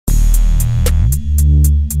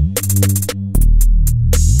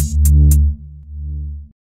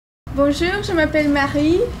Bonjour, je m'appelle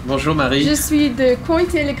Marie. Bonjour Marie. Je suis de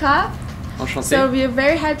Cointelegraph. Enchanté. So we are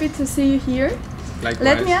very happy to see you here. Likewise.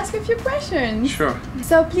 Let me ask a few questions. Sure.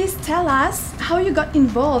 So please tell us how you got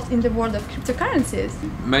involved in the world of cryptocurrencies.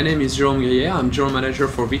 My name is Jerome Grilleres. I'm General Manager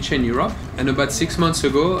for Vechain Europe. And about 6 months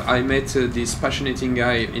ago, I met this passionate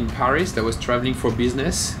guy in Paris that was traveling for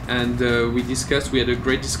business. And we had a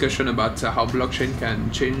great discussion about how blockchain can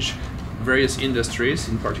change various industries,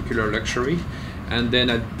 in particular luxury. And then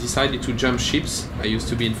I decided to jump ships. I used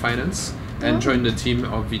to be in finance and join the team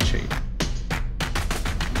of Vechain.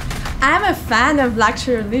 I'm a fan of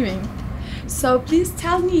luxury living. So please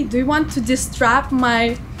tell me, do you want to disrupt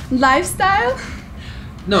my lifestyle?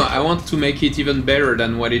 No, I want to make it even better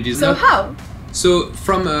than what it is now. So how? So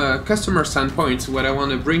from a customer standpoint, what I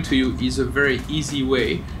want to bring to you is a very easy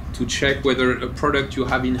way to check whether a product you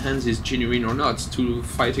have in hands is genuine or not, to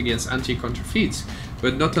fight against anti-counterfeits.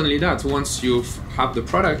 But not only that, once you have the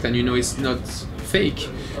product and you know it's not fake,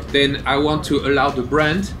 then I want to allow the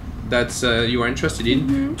brand that you are interested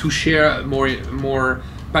in to share more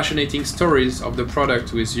passionate stories of the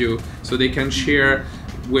product with you, so they can share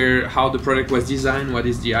how the product was designed, what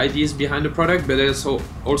is the ideas behind the product, but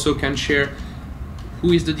also can share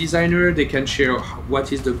who is the designer. They can share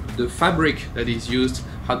what is the fabric that is used,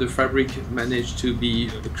 how the fabric managed to be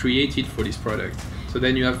created for this product. So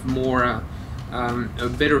then you have more a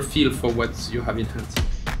better feel for what you have in hand.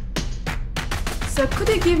 So could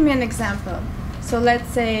you give me an example? So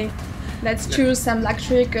let's choose some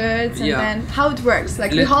luxury goods and then how it works,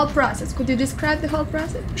 like the whole process. Could you describe the whole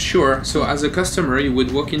process? Sure. So as a customer, you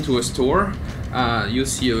would walk into a store, you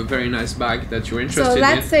see a very nice bag that you're interested in. So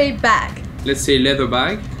let's say bag. Let's say leather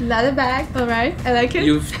bag. Leather bag, all right, I like it.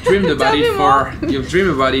 You've dreamed about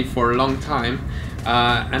it for a long time,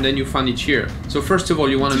 and then you find it here. So first of all,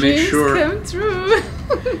 you want to make sure come true.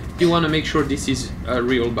 you want to make sure this is a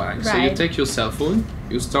real bag. Right. So you take your cell phone,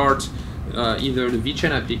 you start either the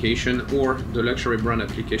Vechain application or the luxury brand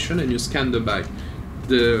application, and you scan the bag.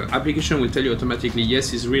 The application will tell you automatically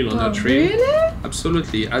yes, it's real or not real. Really?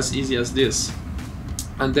 Absolutely, as easy as this.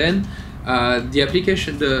 And then the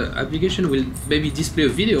application will maybe display a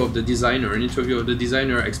video of the designer, an interview of the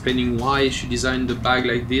designer explaining why she designed the bag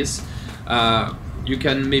like this. You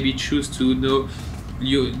can maybe choose to know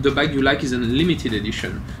the bag you like is a limited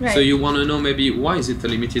edition. Right. So you want to know maybe why is it a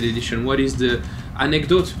limited edition? What is the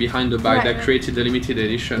anecdote behind the bag that created the limited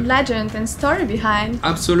edition? Legend and story behind.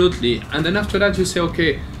 Absolutely. And then after that you say,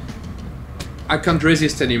 okay, I can't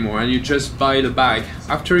resist anymore, and you just buy the bag.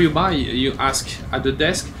 After you buy, you ask at the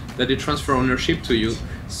desk that they transfer ownership to you.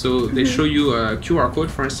 So they show you a QR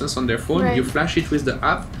code, for instance, on their phone. You flash it with the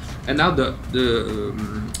app, and now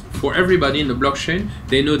for everybody in the blockchain,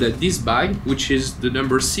 they know that this bag, which is the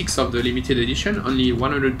number 6 of the limited edition, only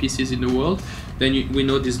 100 pieces in the world, then we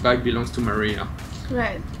know this bag belongs to Maria.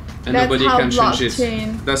 Right. And nobody can change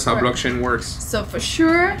it. That's how blockchain works. So for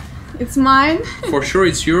sure, it's mine. For sure,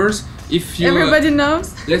 it's yours. If you everybody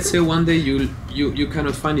knows. Let's say one day you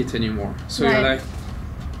cannot find it anymore, so you're like,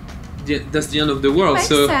 that's the end of the world. Makes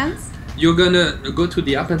sense. You're gonna go to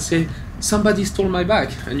the app and say, somebody stole my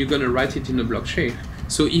bag, and you're gonna write it in the blockchain.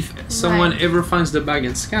 So if someone ever finds the bag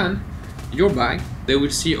and scan your bag, they will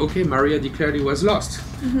see, okay, Maria declared it was lost.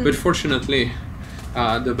 But fortunately,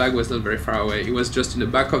 the bag was not very far away. It was just in the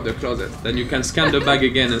back of the closet. Then you can scan the bag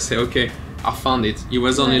again and say, okay, I found it. It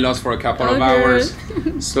was only lost for a couple of hours.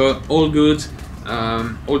 So all good.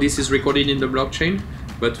 All this is recorded in the blockchain,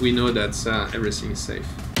 but we know that everything is safe.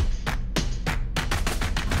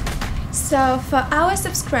 So for our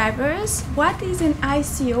subscribers, what is an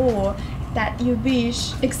ICO that you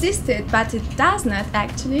wish existed but it does not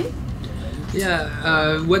actually?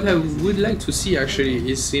 Yeah, what I would like to see actually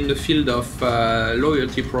is in the field of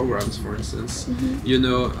loyalty programs, for instance. You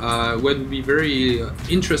know, what would be very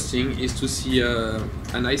interesting is to see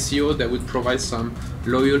an ICO that would provide some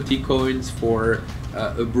loyalty coins for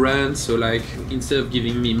a brand. So like, instead of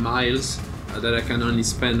giving me miles that I can only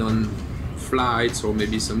spend on flights or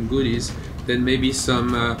maybe some goodies, then maybe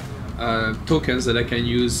some tokens that I can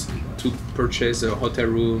use to purchase a hotel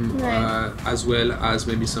room, as well as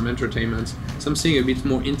maybe some entertainment. Something a bit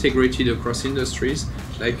more integrated across industries,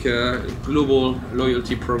 like a global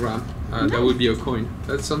loyalty program. That would be a coin.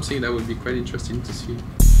 That's something that would be quite interesting to see.